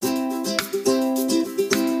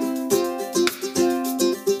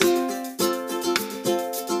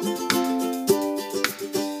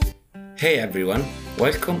Hey everyone,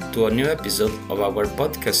 welcome to a new episode of our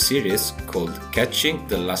podcast series called Catching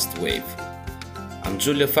the Last Wave. I'm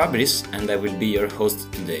Giulio Fabris and I will be your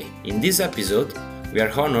host today. In this episode, we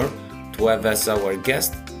are honored to have as our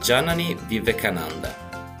guest Janani Vivekananda,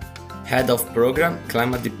 Head of Program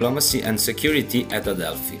Climate Diplomacy and Security at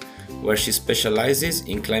Adelphi, where she specializes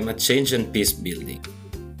in climate change and peace building.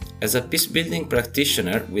 As a peacebuilding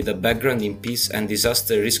practitioner with a background in peace and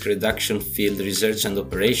disaster risk reduction field research and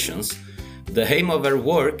operations, the aim of her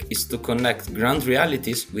work is to connect ground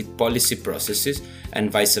realities with policy processes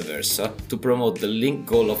and vice versa to promote the linked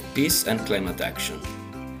goal of peace and climate action.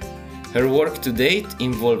 Her work to date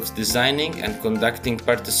involves designing and conducting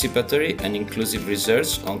participatory and inclusive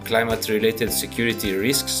research on climate-related security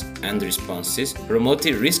risks and responses,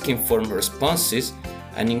 promoting risk-informed responses,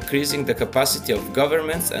 and increasing the capacity of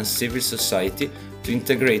governments and civil society to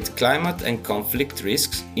integrate climate and conflict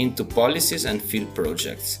risks into policies and field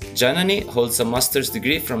projects. Janani holds a master's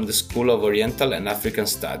degree from the School of Oriental and African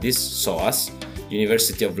Studies, SOAS,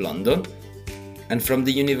 University of London, and from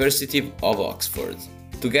the University of Oxford.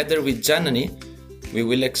 Together with Janani, we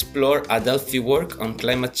will explore Adelphi work on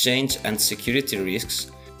climate change and security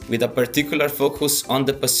risks, with a particular focus on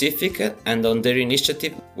the Pacific and on their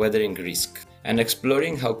initiative Weathering Risk, and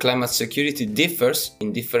exploring how climate security differs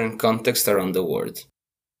in different contexts around the world.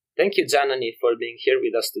 Thank you, Janani, for being here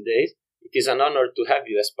with us today. It is an honor to have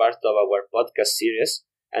you as part of our podcast series,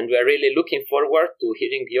 and we are really looking forward to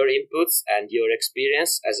hearing your inputs and your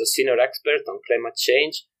experience as a senior expert on climate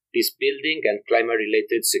change, peace building, and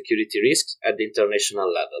climate-related security risks at the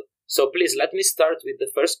international level. So please let me start with the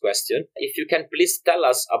first question. If you can please tell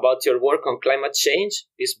us about your work on climate change,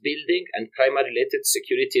 peace building, and climate-related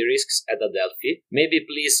security risks at Adelphi. Maybe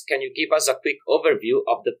please can you give us a quick overview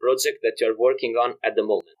of the project that you're working on at the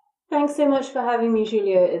moment? Thanks so much for having me,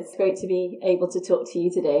 Giulio. It's great to be able to talk to you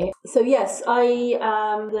today. So yes, I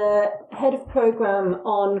am the head of program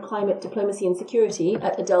on climate diplomacy and security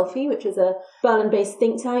at Adelphi, which is a Berlin-based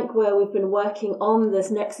think tank where we've been working on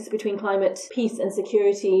this nexus between climate, peace and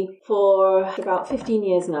security for about 15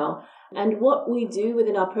 years now. And what we do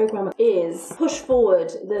within our program is push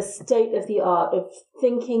forward the state of the art of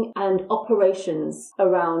thinking and operations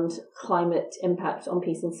around climate impact on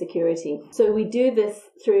peace and security. So we do this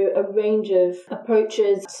through a range of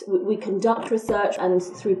approaches. We conduct research and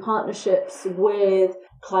through partnerships with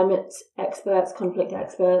climate experts, conflict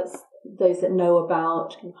experts, those that know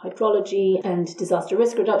about hydrology and disaster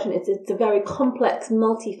risk reduction. It's a very complex,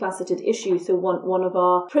 multifaceted issue. So one of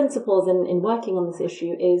our principles in working on this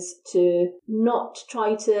issue is to not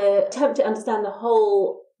try to attempt to understand the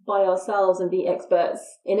whole by ourselves and be experts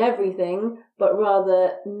in everything, but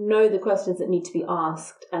rather know the questions that need to be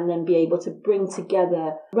asked and then be able to bring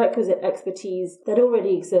together requisite expertise that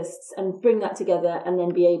already exists and bring that together and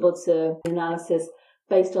then be able to analysis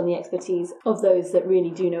based on the expertise of those that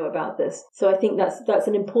really do know about this. So I think that's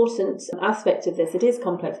an important aspect of this. It is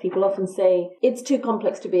complex. People often say it's too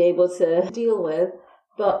complex to be able to deal with,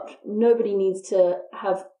 but nobody needs to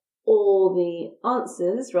have all the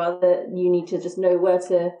answers. Rather, you need to just know where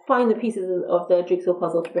to find the pieces of the jigsaw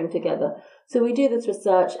puzzle to bring together. So we do this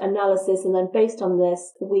research analysis, and then based on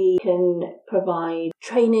this, we can provide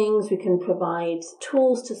trainings, we can provide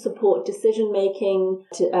tools to support decision making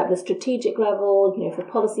at the strategic level, for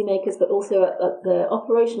policymakers, but also at the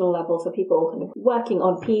operational level for people kind of working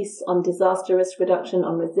on peace, on disaster risk reduction,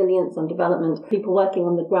 on resilience, on development, people working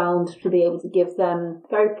on the ground to be able to give them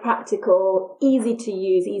very practical, easy to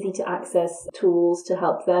use, easy to access tools to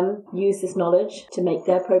help them use this knowledge to make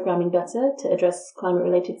their programming better, to address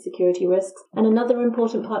climate-related security risks. And another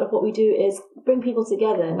important part of what we do is bring people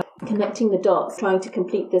together, connecting the dots, trying to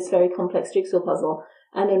complete this very complex jigsaw puzzle.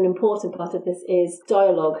 And an important part of this is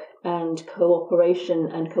dialogue and cooperation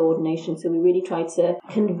and coordination. So we really try to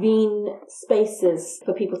convene spaces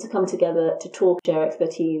for people to come together to talk, share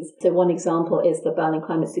expertise. So one example is the Berlin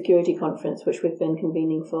Climate Security Conference, which we've been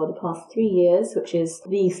convening for the past 3 years, which is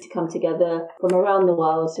these to come together from around the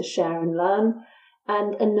world to share and learn.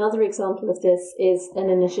 And another example of this is an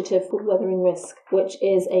initiative called Weathering Risk, which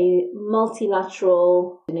is a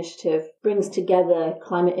multilateral initiative, brings together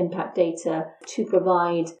climate impact data to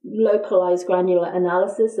provide localized granular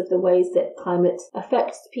analysis of the ways that climate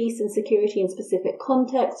affects peace and security in specific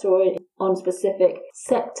contexts or on specific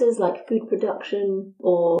sectors like food production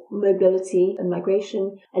or mobility and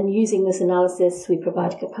migration. And using this analysis, we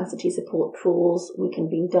provide capacity support tools, we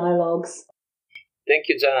convene dialogues. Thank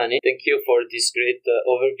you, Janani. Thank you for this great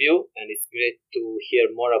overview, and it's great to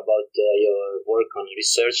hear more about your work on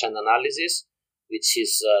research and analysis, which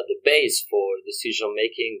is the base for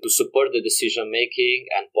decision-making, to support the decision-making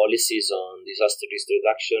and policies on disaster risk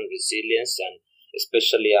reduction, resilience, and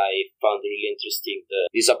especially I found really interesting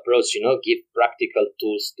this approach, give practical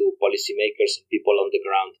tools to policymakers and people on the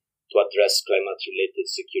ground to address climate-related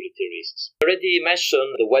security risks. I already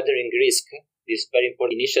mentioned the weathering risk, this very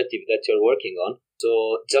important initiative that you're working on.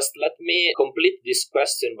 So just let me complete this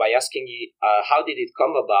question by asking you, how did it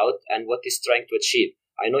come about and what is trying to achieve?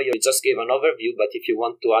 I know you just gave an overview, but if you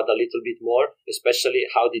want to add a little bit more, especially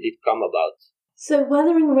how did it come about? So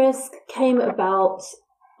weathering risk came about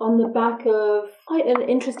on the back of quite an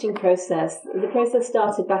interesting process. The process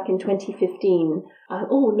started back in 2015.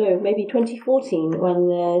 Maybe 2014, when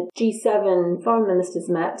the G7 foreign ministers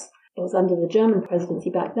met. It was under the German presidency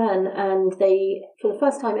back then, and they, for the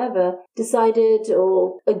first time ever, decided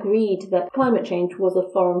or agreed that climate change was a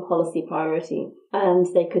foreign policy priority. And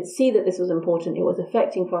they could see that this was important. It was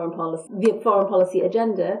affecting the foreign policy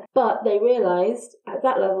agenda. But they realized at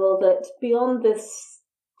that level that beyond this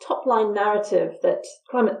top-line narrative that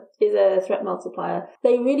climate is a threat multiplier,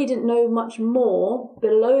 they really didn't know much more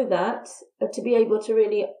below that to be able to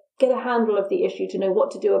really get a handle of the issue, to know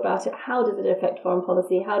what to do about it. How does it affect foreign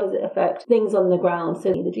policy? How does it affect things on the ground?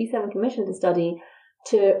 So the G7 commissioned a study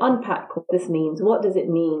to unpack what this means. What does it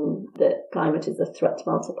mean that climate is a threat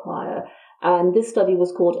multiplier? And this study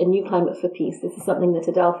was called A New Climate for Peace. This is something that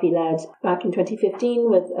Adelphi led back in 2015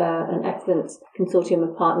 with an excellent consortium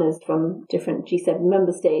of partners from different G7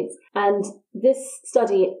 member states. And this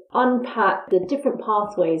study unpacked the different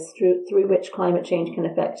pathways through which climate change can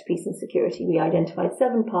affect peace and security. We identified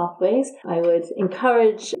 7 pathways. I would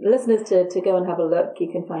encourage listeners to go and have a look.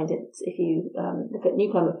 You can find it if you look at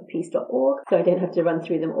newclimateforpeace.org. So I don't have to run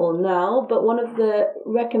through them all now. But one of the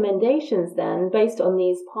recommendations then, based on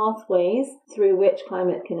these pathways through which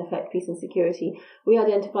climate can affect peace and security, we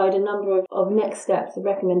identified a number of next steps, of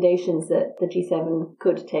recommendations that the G7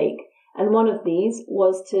 could take. And one of these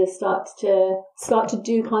was to start to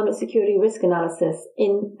do climate security risk analysis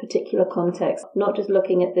in particular contexts, not just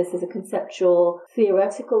looking at this as a conceptual,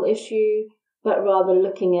 theoretical issue, but rather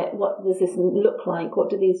looking at what does this look like, what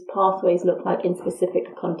do these pathways look like in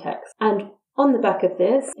specific contexts. And on the back of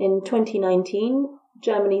this, in 2019,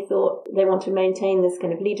 Germany thought they want to maintain this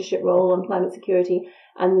kind of leadership role on climate security,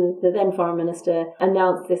 and the then foreign minister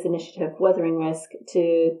announced this initiative, Weathering Risk,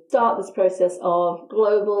 to start this process of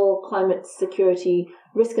global climate security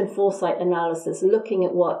risk and foresight analysis, looking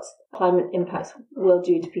at what climate impacts will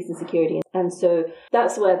do to peace and security. And so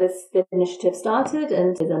that's where this initiative started,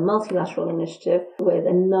 and is a multilateral initiative with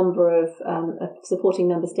a number of supporting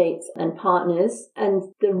member states and partners. And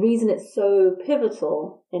the reason it's so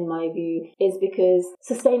pivotal, in my view, is because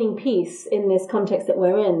sustaining peace in this context that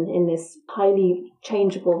we're in this highly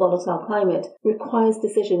changeable, volatile climate, requires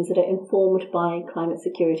decisions that are informed by climate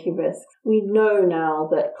security risks. We know now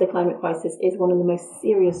that the climate crisis is one of the most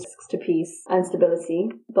serious risks to peace and stability,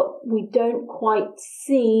 but we don't quite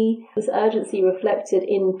see this urgency reflected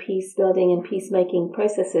in peace building and peacemaking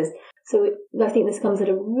processes. So I think this comes at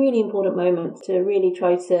a really important moment to really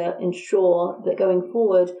try to ensure that going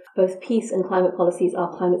forward, both peace and climate policies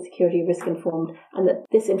are climate security risk informed, and that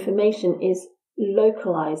this information is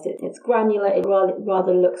localized, it's granular, it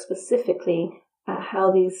rather looks specifically at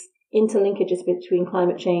how these interlinkages between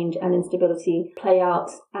climate change and instability play out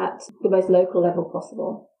at the most local level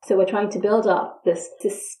possible. So we're trying to build up this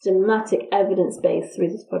systematic evidence base through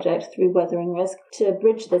this project, through Weathering Risk, to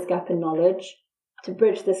bridge this gap in knowledge, to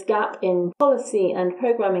bridge this gap in policy and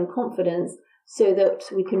programming confidence, so that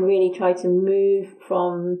we can really try to move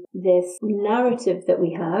from this narrative that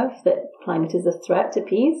we have, that climate is a threat to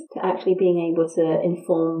peace, to actually being able to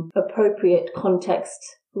inform appropriate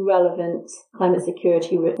context-relevant climate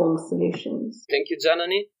security reform solutions. Thank you,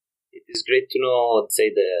 Janani. It is great to know,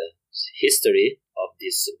 the history of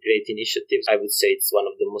this great initiative. I would say it's one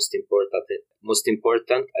of the most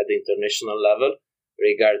important at the international level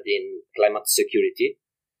regarding climate security.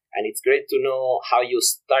 And it's great to know how you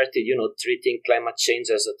started, treating climate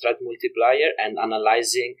change as a threat multiplier and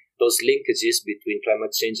analyzing those linkages between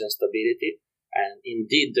climate change and stability. And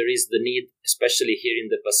indeed, there is the need, especially here in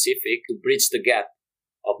the Pacific, to bridge the gap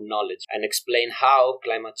of knowledge and explain how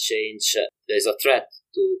climate change is a threat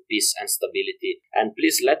to peace and stability. And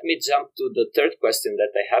please let me jump to the third question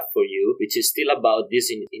that I have for you, which is still about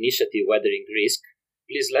this initiative, Weathering Risk.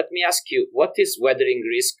 Please let me ask you, what is Weathering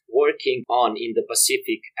Risk working on in the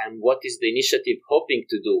Pacific, and what is the initiative hoping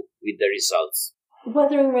to do with the results?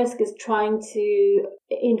 Weathering Risk is trying to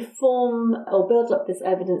inform or build up this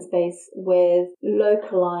evidence base with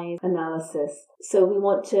localized analysis. So we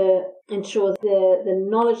want to ensure the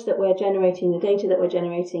knowledge that we're generating, the data that we're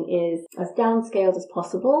generating, is as downscaled as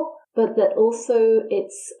possible, but that also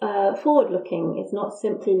it's forward-looking. It's not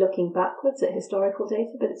simply looking backwards at historical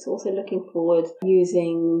data, but it's also looking forward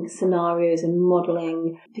using scenarios and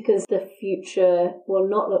modelling, because the future will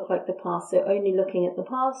not look like the past. So only looking at the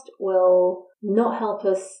past will not help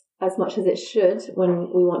us as much as it should when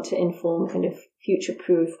we want to inform kind of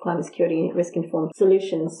future-proof climate security risk-informed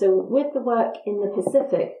solutions. So with the work in the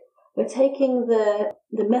Pacific, we're taking the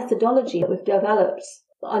methodology that we've developed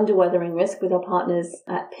under weathering risk with our partners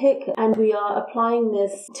at PIC, and we are applying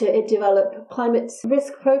this to develop climate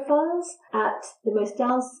risk profiles at the most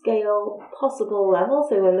downscale possible level.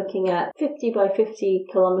 So we're looking at 50 by 50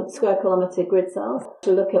 square kilometre grid cells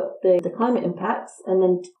to look at the climate impacts, and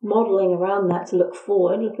then modelling around that to look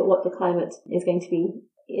forward, look at what the climate is going to be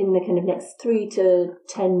in the kind of next 3 to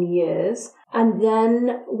 10 years. And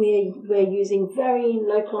then we're using very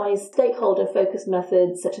localized stakeholder-focused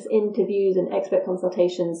methods such as interviews and expert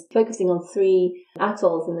consultations, focusing on 3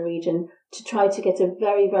 atolls in the region to try to get a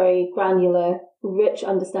very, very granular, rich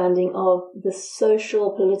understanding of the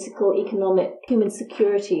social, political, economic, human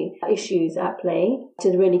security issues at play,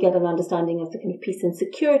 to really get an understanding of the kind of peace and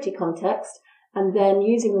security context. And then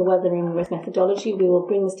using the weathering risk methodology, we will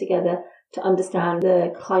bring this together to understand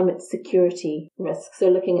the climate security risk. So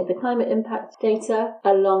looking at the climate impact data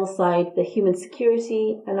alongside the human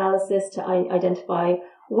security analysis to identify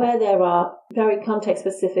where there are very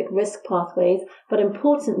context-specific risk pathways, but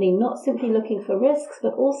importantly, not simply looking for risks,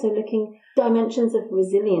 but also looking dimensions of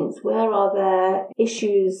resilience. Where are there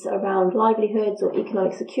issues around livelihoods or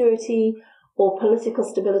economic security or political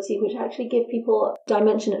stability, which actually give people a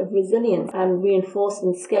dimension of resilience and reinforced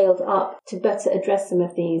and scaled up to better address some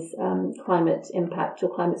of these climate impact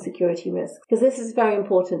or climate security risks. Because this is very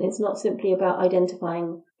important. It's not simply about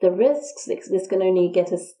identifying the risks. This can only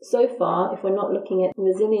get us so far. If we're not looking at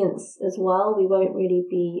resilience as well, we won't really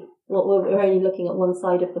be... Well, we're only looking at one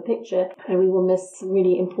side of the picture, and we will miss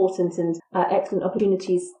really important and excellent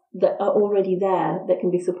opportunities that are already there that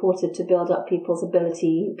can be supported to build up people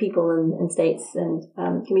and states and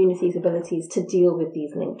communities' abilities to deal with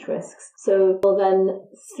these linked risks. So we'll then,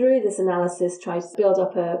 through this analysis, try to build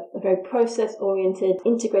up a very process-oriented,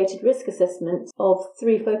 integrated risk assessment of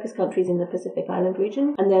 3 focus countries in the Pacific Island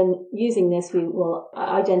region. And then using this, we will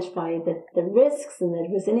identify the risks and the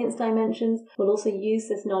resilience dimensions. We'll also use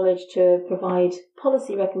this knowledge to provide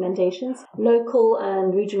policy recommendations, local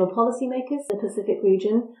and regional policymakers in the Pacific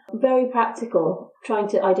region, very practical, trying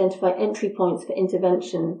to identify entry points for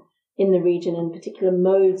intervention in the region and particular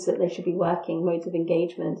modes that they should be working, modes of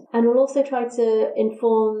engagement. And we'll also try to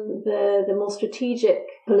inform the more strategic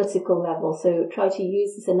political level. So try to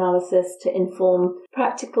use this analysis to inform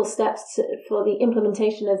practical steps for the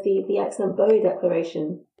implementation of the excellent Boe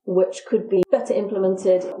Declaration, which could be better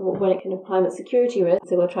implemented when it comes to climate security risk.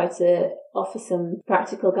 So we'll try to offer some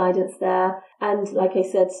practical guidance there. And like I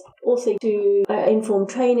said, also to inform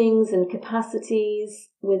trainings and capacities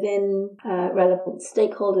within relevant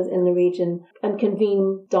stakeholders in the region and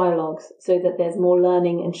convene dialogues so that there's more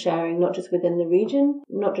learning and sharing, not just within the region,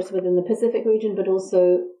 not just within the Pacific region, but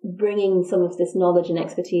also bringing some of this knowledge and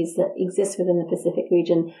expertise that exists within the Pacific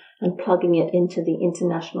region and plugging it into the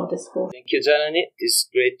international discourse. Thank you, Janani. It's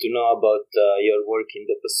great to know about your work in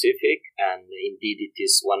the Pacific, and indeed it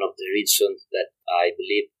is one of the regions that I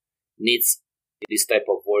believe needs this type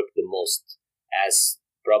of work the most, as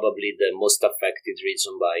probably the most affected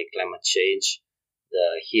region by climate change.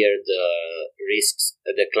 Here the risks,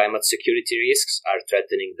 the climate security risks are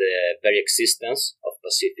threatening the very existence of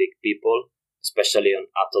Pacific people, especially on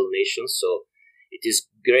atoll nations. So it is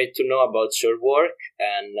great to know about your work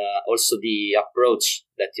and also the approach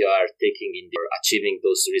that you are taking in achieving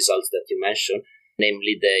those results that you mentioned,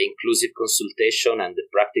 namely the inclusive consultation and the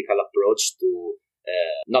practical approach to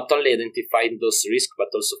not only identifying those risks,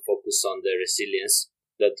 but also focus on the resilience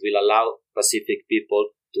that will allow Pacific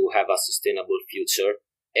people to have a sustainable future.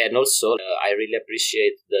 And also, I really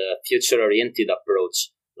appreciate the future-oriented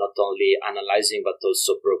approach, not only analyzing, but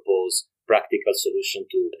also propose practical solutions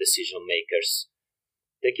to decision makers.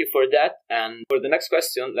 Thank you for that. And for the next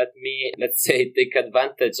question, let's take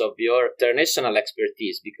advantage of your international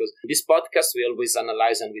expertise, because in this podcast, we always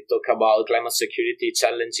analyze and we talk about climate security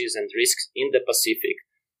challenges and risks in the Pacific.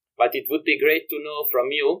 But it would be great to know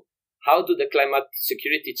from you, how do the climate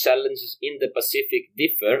security challenges in the Pacific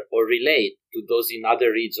differ or relate to those in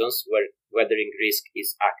other regions where weathering risk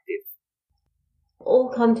is active?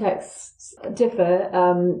 All contexts differ,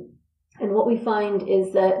 and what we find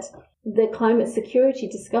is that the climate security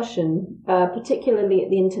discussion, particularly at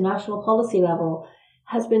the international policy level,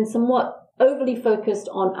 has been somewhat overly focused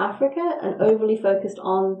on Africa and overly focused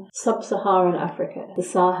on sub-Saharan Africa, the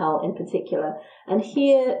Sahel in particular. And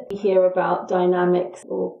here we hear about dynamics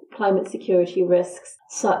or climate security risks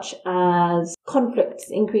such as conflicts,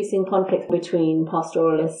 increasing conflicts between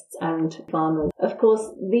pastoralists and farmers. Of course,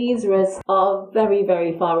 these risks are very,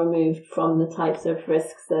 very far removed from the types of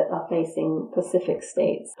risks that are facing Pacific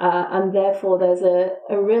states. And therefore, there's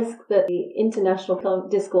a risk that the international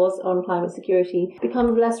discourse on climate security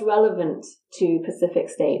becomes less relevant to Pacific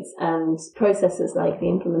states and processes like the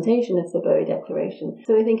implementation of the Boe Declaration.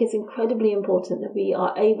 So I think it's incredibly important that we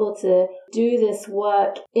are able to do this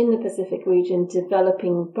work in the Pacific region,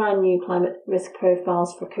 developing brand new climate risk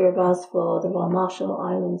profiles for Kiribati, for the Royal Marshall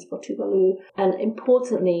Islands, for Tuvalu, and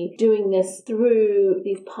importantly, doing this through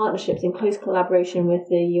these partnerships in close collaboration with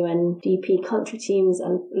the UNDP country teams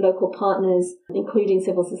and local partners, including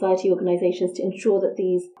civil society organizations, to ensure that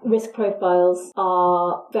these risk profiles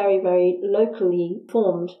are very, very locally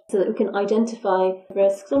formed so that we can identify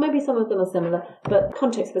risks, or maybe some of them are similar, but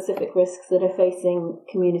context-specific risks that are facing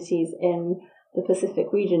communities in the Pacific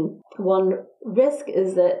region. One risk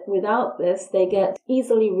is that without this, they get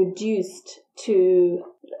easily reduced to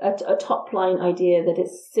a top-line idea that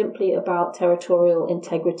it's simply about territorial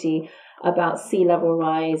integrity, about sea level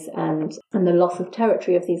rise and the loss of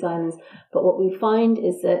territory of these islands. But what we find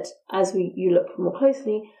is that as you look more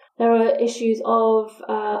closely, there are issues of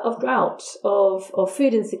drought, of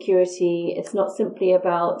food insecurity. It's not simply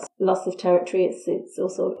about loss of territory. It's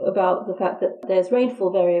also about the fact that there's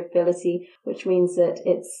rainfall variability, which means that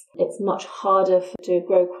it's much harder to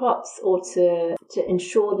grow crops or to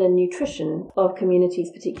ensure the nutrition of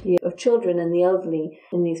communities, particularly of children and the elderly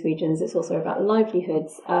in these regions. It's also about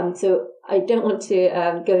livelihoods. So I don't want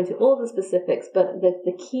to go into all the specifics, but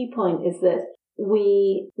the key point is that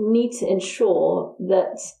we need to ensure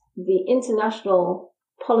that the international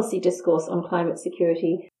policy discourse on climate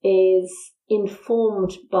security is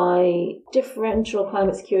informed by differential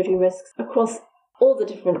climate security risks across all the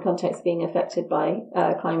different contexts being affected by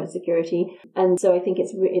climate security. And so I think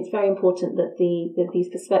it's very important that these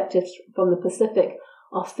perspectives from the Pacific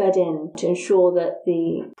are fed in to ensure that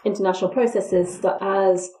the international processes, such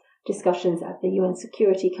as discussions at the UN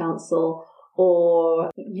Security Council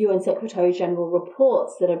or UN Secretary General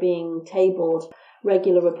reports that are being tabled,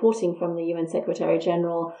 regular reporting from the UN Secretary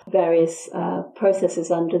General, various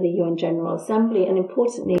processes under the UN General Assembly, and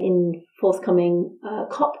importantly in forthcoming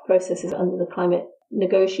COP processes under the climate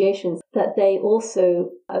negotiations, that they also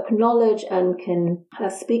acknowledge and can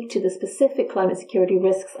speak to the specific climate security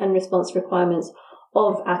risks and response requirements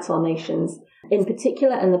of atoll nations in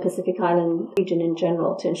particular and the Pacific Island region in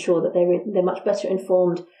general, to ensure that they're much better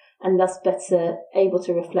informed and thus better able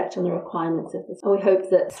to reflect on the requirements of this. And we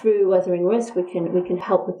hope that through Weathering Risk, we can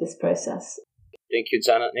help with this process. Thank you,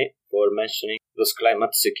 Janani, for mentioning those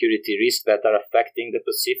climate security risks that are affecting the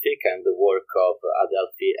Pacific and the work of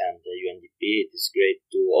Adelphi and the UNDP. It is great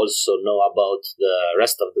to also know about the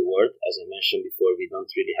rest of the world. As I mentioned before, we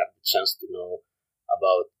don't really have the chance to know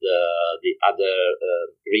about the other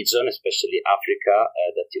region, especially Africa,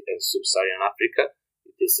 and Sub-Saharan Africa.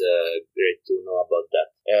 It is great to know about that.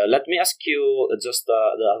 Let me ask you just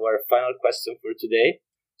our final question for today.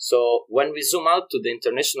 So when we zoom out to the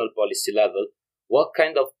international policy level, what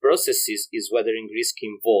kind of processes is weathering risk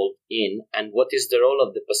involved in, and what is the role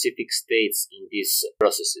of the Pacific states in these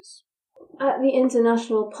processes? At the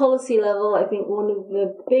international policy level, I think one of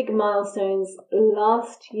the big milestones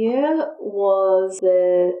last year was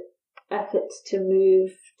the effort to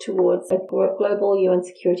move towards a global UN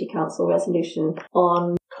Security Council resolution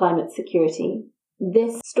on climate security.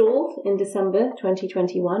 This stalled in December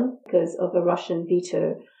 2021 because of a Russian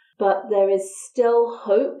veto, but there is still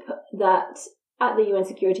hope that at the UN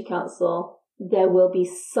Security Council there will be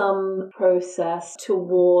some process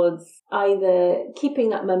towards either keeping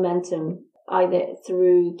that momentum, either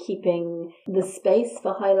through keeping the space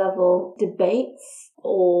for high-level debates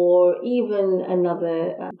or even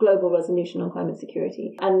another global resolution on climate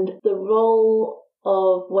security. And the role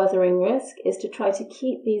of Weathering Risk is to try to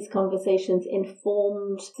keep these conversations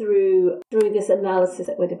informed through this analysis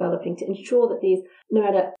that we're developing, to ensure that these, no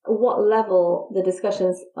matter what level the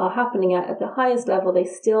discussions are happening at the highest level, they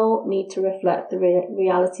still need to reflect the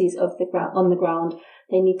realities of on the ground.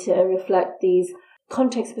 They need to reflect these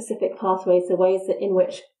context-specific pathways, the ways in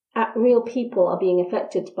which real people are being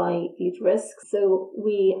affected by these risks. So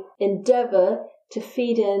we endeavour to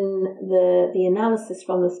feed in the analysis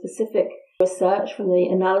from the specific research, from the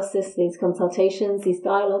analysis, these consultations, these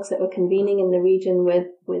dialogues that we're convening in the region with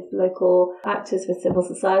local actors, with civil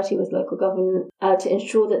society, with local government, to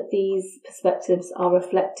ensure that these perspectives are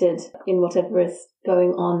reflected in whatever is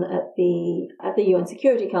going on at the UN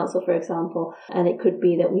Security Council, for example. And it could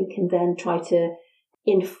be that we can then try to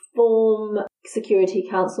inform Security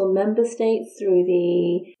Council member states through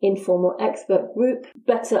the informal expert group,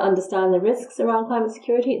 better understand the risks around climate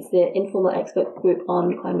security. It's the informal expert group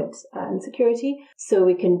on climate and security. So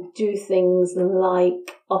we can do things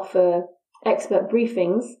like offer expert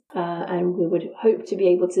briefings, and we would hope to be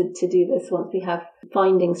able to do this once we have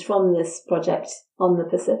findings from this project on the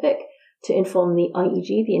Pacific, to inform the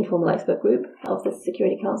IEG, the Informal Expert Group of the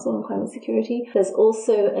Security Council on Climate Security. There's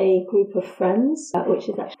also a group of friends, which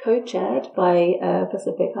is actually co-chaired by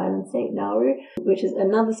Pacific Island State Nauru, which is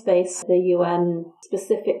another space, the UN,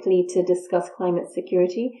 specifically to discuss climate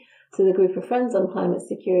security. So the group of friends on climate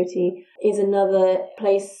security is another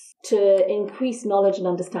place to increase knowledge and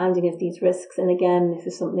understanding of these risks. And again, this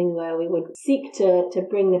is something where we would seek to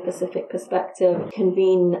bring the Pacific perspective,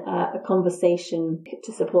 convene a conversation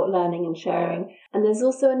to support learning and sharing. And there's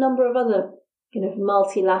also a number of other kind of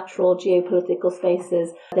multilateral geopolitical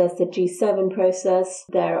spaces. There's the G7 process.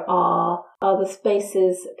 There are other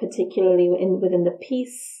spaces, particularly within the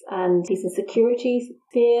peace and security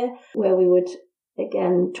sphere, where we would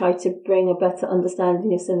again try to bring a better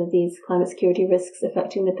understanding of some of these climate security risks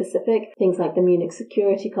affecting the Pacific. Things like the Munich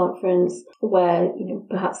Security Conference, where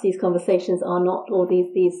perhaps these conversations are not, or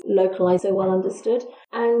these localized, so well understood.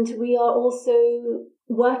 And we are also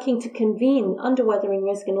working to convene under weathering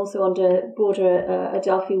risk and also under broader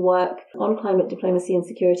Adelphi work on climate diplomacy and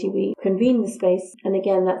security. We convene the space, and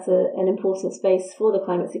again, that's an important space for the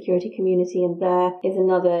climate security community, and there is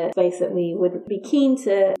another space that we would be keen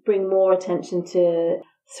to bring more attention to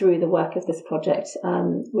through the work of this project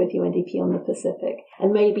with UNDP on the Pacific.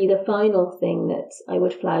 And maybe the final thing that I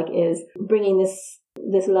would flag is bringing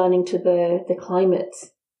this learning to the climate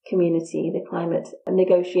community, the climate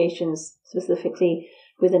negotiations specifically,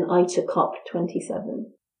 with an eye to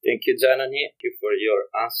COP27. Thank you, Janani. Thank you for your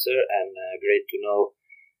answer, and great to know,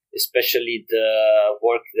 especially the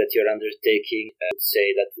work that you're undertaking. I would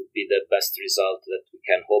say that would be the best result that we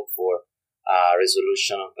can hope for a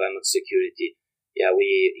resolution on climate security. Yeah,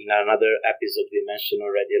 in another episode we mentioned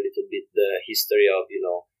already a little bit the history of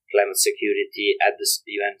climate security at the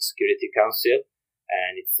UN Security Council,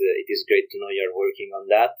 and it is great to know you're working on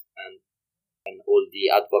that, and all the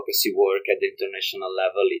advocacy work at the international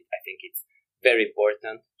level. I think it's very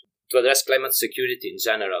important to address climate security in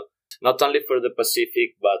general, not only for the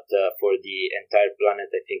Pacific, but for the entire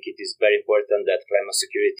planet. I think it is very important that climate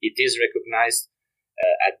security, it is recognized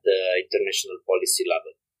at the international policy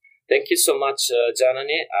level. Thank you so much,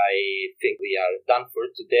 Janani. I think we are done for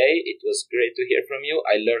today. It was great to hear from you.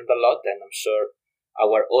 I learned a lot, and I'm sure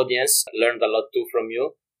our audience learned a lot too from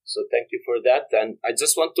you. So thank you for that. And I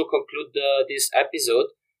just want to conclude this episode.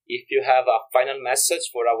 If you have a final message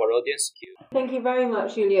for our audience. Thank you very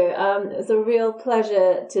much, Julio. It's a real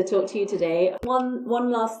pleasure to talk to you today.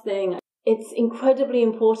 One last thing. It's incredibly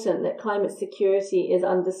important that climate security is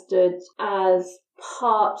understood as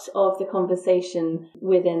part of the conversation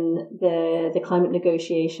within the climate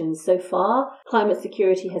negotiations. So far, climate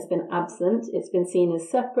security has been absent. It's been seen as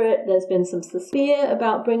separate. There's been some fear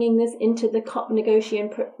about bringing this into the COP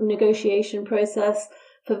negotiation process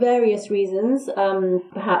for various reasons.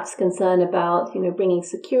 Perhaps concern about, bringing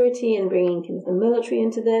security and bringing the military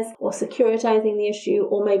into this, or securitizing the issue,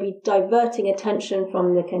 or maybe diverting attention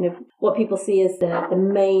from the kind of what people see as the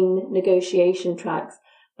main negotiation tracks.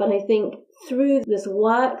 But I think through this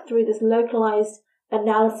work, through this localized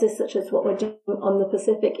analysis, such as what we're doing on the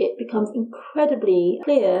Pacific, it becomes incredibly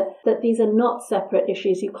clear that these are not separate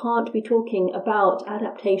issues. You can't be talking about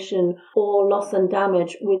adaptation or loss and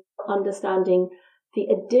damage without understanding the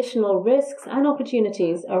additional risks and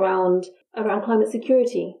opportunities around climate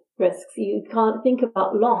security risks. You can't think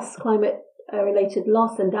about climate-related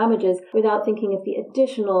loss and damages without thinking of the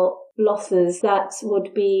additional losses that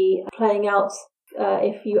would be playing out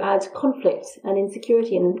if you add conflict and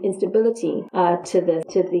insecurity and instability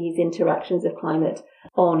to these interactions of climate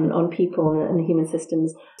on people and human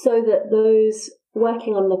systems, so that those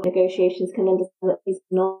working on the negotiations can understand that these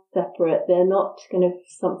are not separate. They're not kind of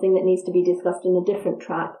something that needs to be discussed in a different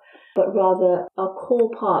track, but rather are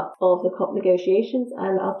core part of the COP negotiations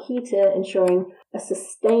and are key to ensuring a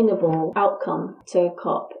sustainable outcome to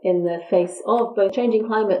COP in the face of both changing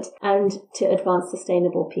climate and to advance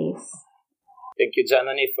sustainable peace. Thank you,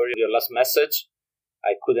 Janani, for your last message.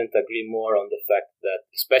 I couldn't agree more on the fact that,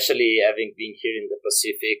 especially having been here in the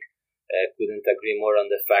Pacific, couldn't agree more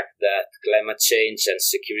on the fact that climate change and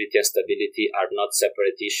security and stability are not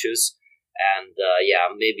separate issues. And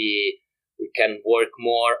maybe we can work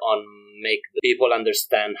more on make the people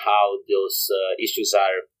understand how those issues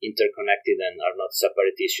are interconnected and are not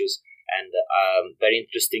separate issues. And very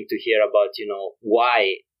interesting to hear about,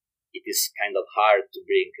 why it is kind of hard to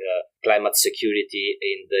bring climate security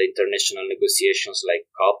in the international negotiations like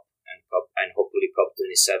COP, and hopefully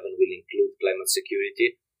COP27 will include climate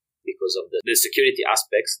security because of the security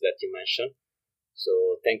aspects that you mentioned.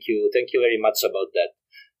 So thank you very much about that.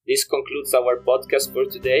 This concludes our podcast for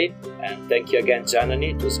today, and thank you again,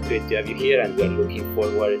 Janani. It was great to have you here, and we are looking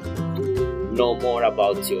forward to know more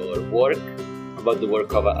about your work, about the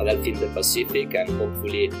work of Adelphi in the Pacific, and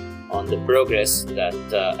hopefully on the progress that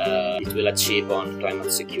it will achieve on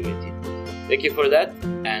climate security. Thank you for that,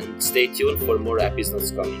 and stay tuned for more episodes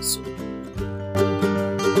coming soon.